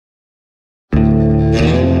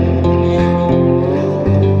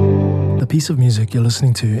piece of music you're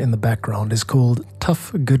listening to in the background is called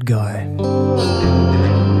Tough Good Guy.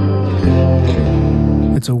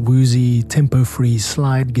 It's a woozy, tempo-free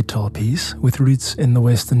slide guitar piece with roots in the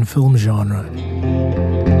Western film genre.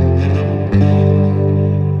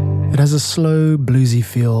 It has a slow, bluesy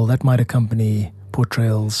feel that might accompany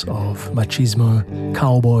portrayals of machismo,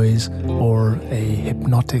 cowboys, or a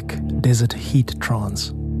hypnotic desert heat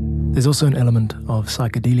trance. There's also an element of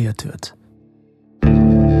psychedelia to it.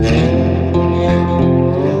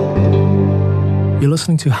 You're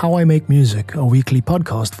listening to How I Make Music, a weekly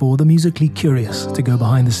podcast for the musically curious to go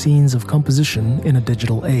behind the scenes of composition in a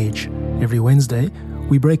digital age. Every Wednesday,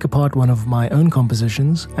 we break apart one of my own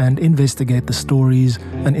compositions and investigate the stories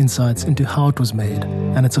and insights into how it was made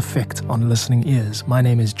and its effect on listening ears. My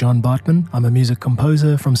name is John Bartmann. I'm a music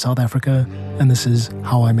composer from South Africa, and this is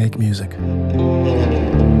How I Make Music.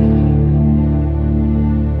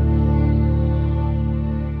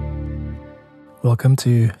 Welcome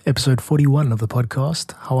to episode 41 of the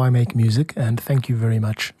podcast, How I Make Music, and thank you very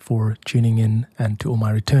much for tuning in, and to all my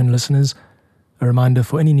return listeners. A reminder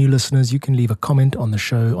for any new listeners, you can leave a comment on the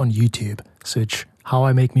show on YouTube. Search How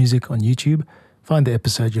I Make Music on YouTube. Find the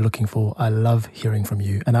episode you're looking for. I love hearing from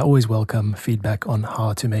you, and I always welcome feedback on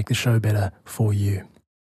how to make the show better for you.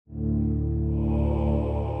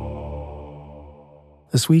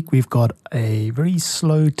 This week we've got a very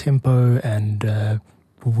slow tempo and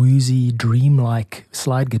woozy, dreamlike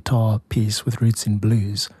slide guitar piece with roots in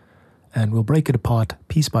blues. And we'll break it apart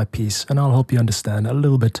piece by piece, and I'll help you understand a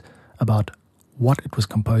little bit about what it was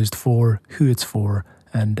composed for, who it's for,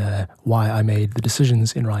 and why I made the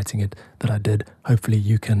decisions in writing it that I did. Hopefully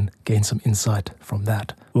you can gain some insight from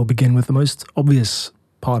that. We'll begin with the most obvious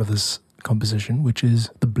part of this composition, which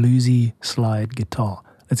is the bluesy slide guitar.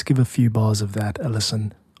 Let's give a few bars of that a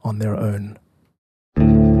listen on their own.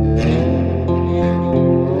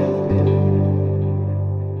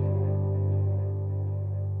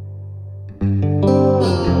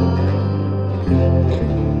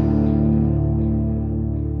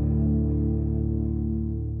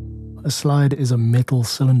 A slide is a metal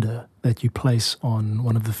cylinder that you place on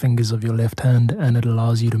one of the fingers of your left hand, and it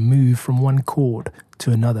allows you to move from one chord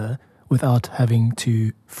to another without having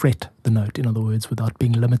to fret the note. In other words, without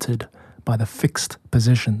being limited by the fixed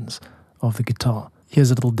positions of the guitar.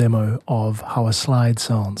 Here's a little demo of how a slide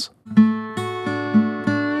sounds.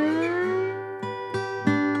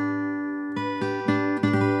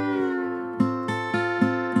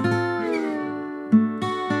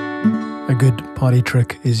 A good party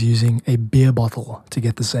trick is using a beer bottle to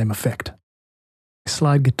get the same effect.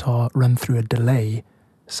 Slide guitar run through a delay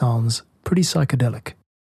sounds pretty psychedelic.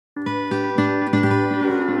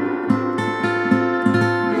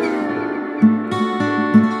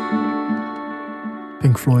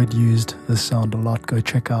 Pink Floyd used this sound a lot. Go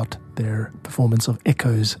check out their performance of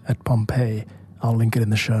Echoes at Pompeii. I'll link it in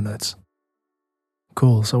the show notes.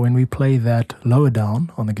 Cool, so when we play that lower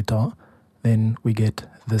down on the guitar, then we get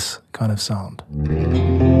this kind of sound.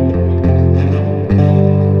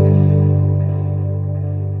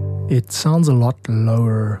 It sounds a lot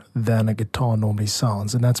lower than a guitar normally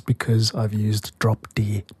sounds, and that's because I've used drop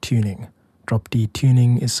D tuning. Drop D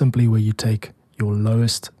tuning is simply where you take your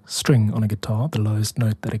lowest string on a guitar, the lowest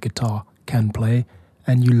note that a guitar can play,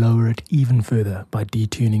 and you lower it even further by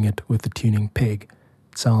detuning it with the tuning peg.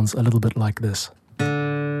 It sounds a little bit like this.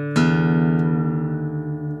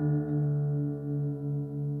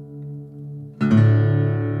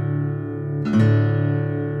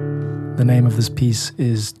 The name of this piece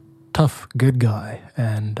is Tough Good Guy,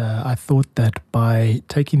 and I thought that by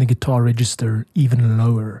taking the guitar register even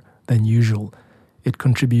lower than usual, it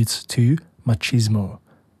contributes to machismo.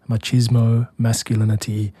 Machismo,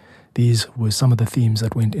 masculinity, these were some of the themes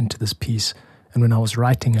that went into this piece, and when I was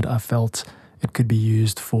writing it, I felt it could be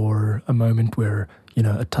used for a moment where,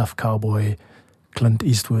 a tough cowboy, Clint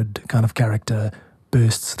Eastwood kind of character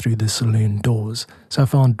bursts through the saloon doors. So I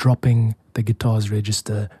found dropping the guitar's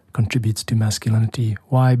register contributes to masculinity.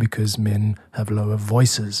 Why? Because men have lower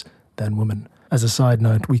voices than women. As a side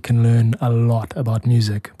note, we can learn a lot about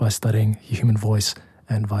music by studying the human voice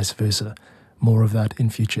and vice versa. More of that in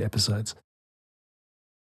future episodes.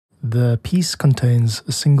 The piece contains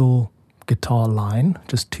a single guitar line,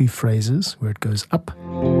 just two phrases where it goes up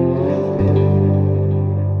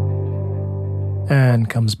and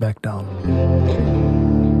comes back down.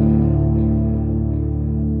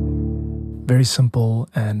 Very simple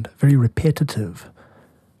and very repetitive.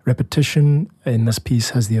 Repetition in this piece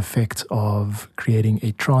has the effect of creating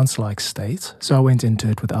a trance-like state, so I went into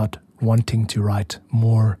it without wanting to write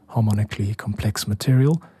more harmonically complex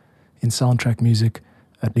material. In soundtrack music,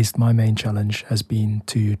 At least my main challenge has been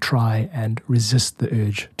to try and resist the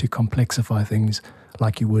urge to complexify things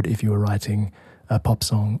like you would if you were writing a pop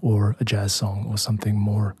song or a jazz song or something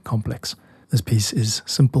more complex. This piece is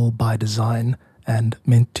simple by design and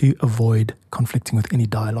meant to avoid conflicting with any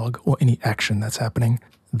dialogue or any action that's happening.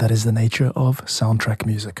 That is the nature of soundtrack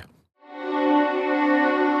music.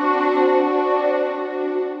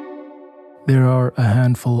 There are a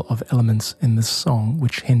handful of elements in this song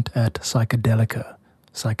which hint at psychedelia,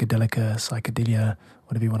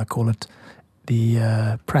 whatever you want to call it.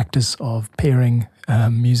 The practice of pairing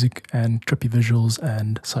music and trippy visuals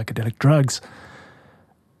and psychedelic drugs.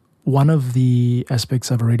 One of the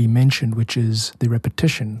aspects I've already mentioned, which is the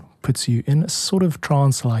repetition, puts you in a sort of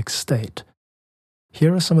trance-like state.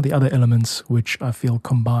 Here are some of the other elements which I feel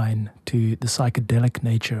combine to the psychedelic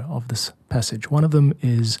nature of this passage. One of them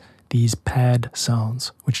is these pad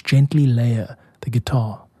sounds, which gently layer the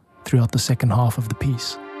guitar throughout the second half of the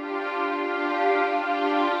piece.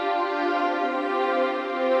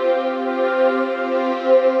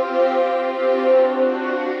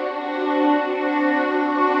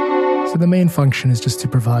 So the main function is just to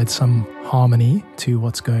provide some harmony to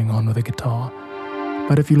what's going on with the guitar.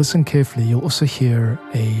 But if you listen carefully, you'll also hear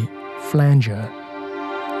a flanger,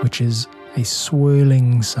 which is a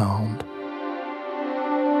swirling sound,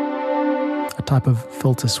 a type of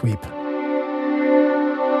filter sweep.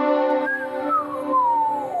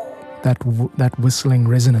 That whistling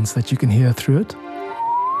resonance that you can hear through it.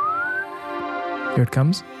 Here it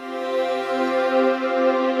comes.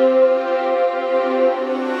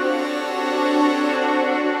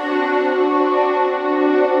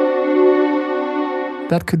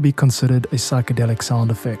 That could be considered a psychedelic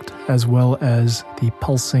sound effect, as well as the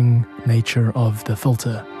pulsing nature of the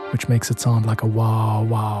filter, which makes it sound like a wah,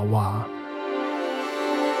 wah, wah.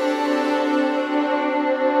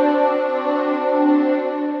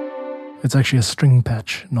 It's actually a string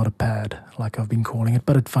patch, not a pad, like I've been calling it,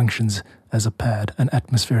 but it functions as a pad, an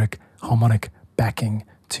atmospheric harmonic backing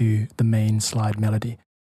to the main slide melody.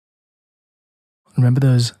 Remember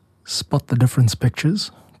those spot the difference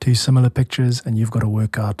pictures? Two similar pictures, and you've got to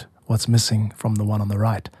work out what's missing from the one on the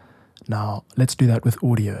right. Now, let's do that with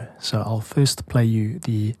audio. So I'll first play you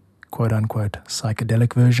the quote-unquote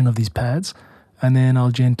psychedelic version of these pads, and then I'll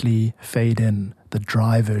gently fade in the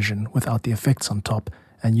dry version without the effects on top,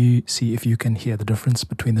 and you see if you can hear the difference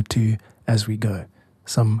between the two as we go.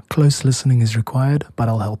 Some close listening is required, but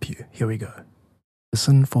I'll help you. Here we go.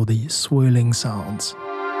 Listen for the swirling sounds.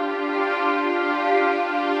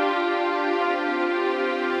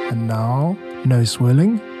 And now, no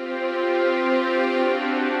swirling.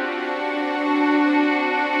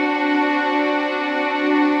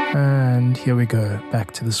 And here we go,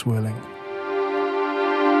 back to the swirling.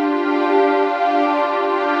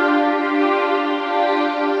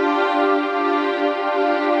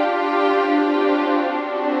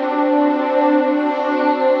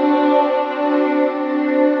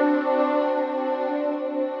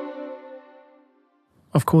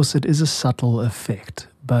 Of course, it is a subtle effect,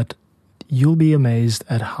 but you'll be amazed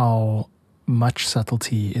at how much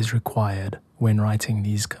subtlety is required when writing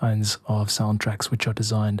these kinds of soundtracks which are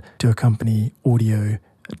designed to accompany audio,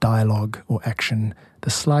 dialogue, or action. The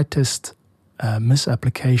slightest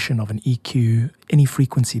misapplication of an EQ, any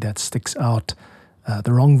frequency that sticks out,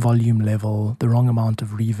 the wrong volume level, the wrong amount of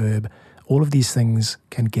reverb, all of these things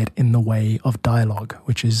can get in the way of dialogue,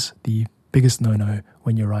 which is the biggest no-no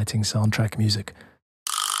when you're writing soundtrack music.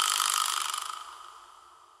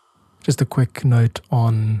 Just a quick note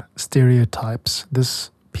on stereotypes. This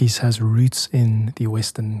piece has roots in the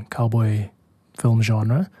Western cowboy film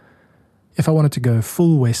genre. If I wanted to go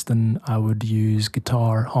full Western, I would use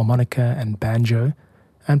guitar, harmonica, and banjo,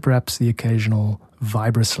 and perhaps the occasional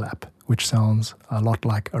vibraslap, which sounds a lot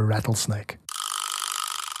like a rattlesnake.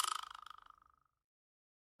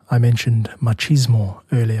 I mentioned machismo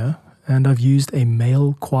earlier, and I've used a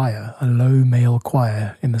male choir, a low male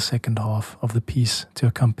choir, in the second half of the piece to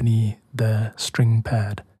accompany the string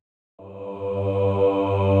pad.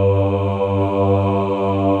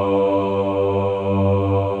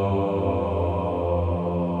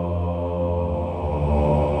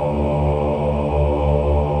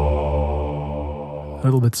 A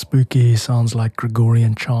little bit spooky, sounds like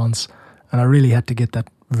Gregorian chants, and I really had to get that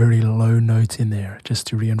very low note in there just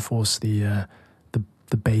to reinforce the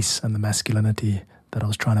bass and the masculinity that I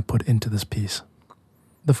was trying to put into this piece.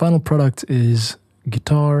 The final product is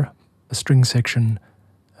guitar, a string section,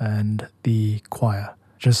 and the choir.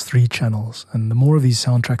 Just 3 channels. And the more of these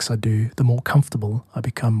soundtracks I do, the more comfortable I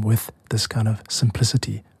become with this kind of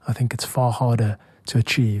simplicity. I think it's far harder to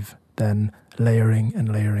achieve than layering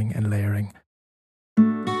and layering and layering.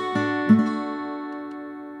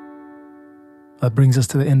 That brings us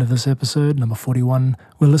to the end of this episode, number 41.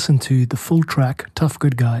 We'll listen to the full track, Tough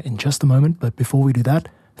Good Guy, in just a moment, but before we do that,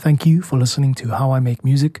 thank you for listening to How I Make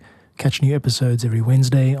Music. Catch new episodes every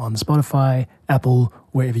Wednesday on Spotify, Apple,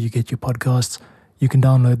 wherever you get your podcasts. You can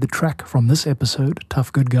download the track from this episode,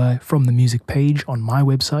 Tough Good Guy, from the music page on my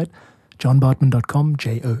website, johnbartmann.com,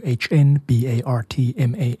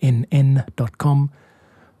 JOHNBARTMANN.com.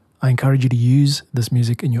 I encourage you to use this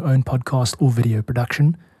music in your own podcast or video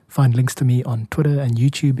production. Find links to me on Twitter and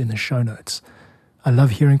YouTube in the show notes. I love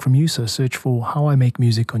hearing from you, so search for How I Make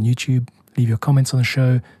Music on YouTube. Leave your comments on the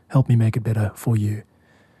show. Help me make it better for you.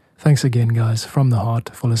 Thanks again, guys, from the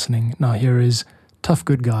heart for listening. Now here is Tough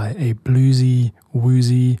Good Guy, a bluesy,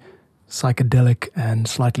 woozy, psychedelic, and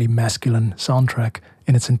slightly masculine soundtrack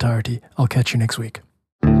in its entirety. I'll catch you next week.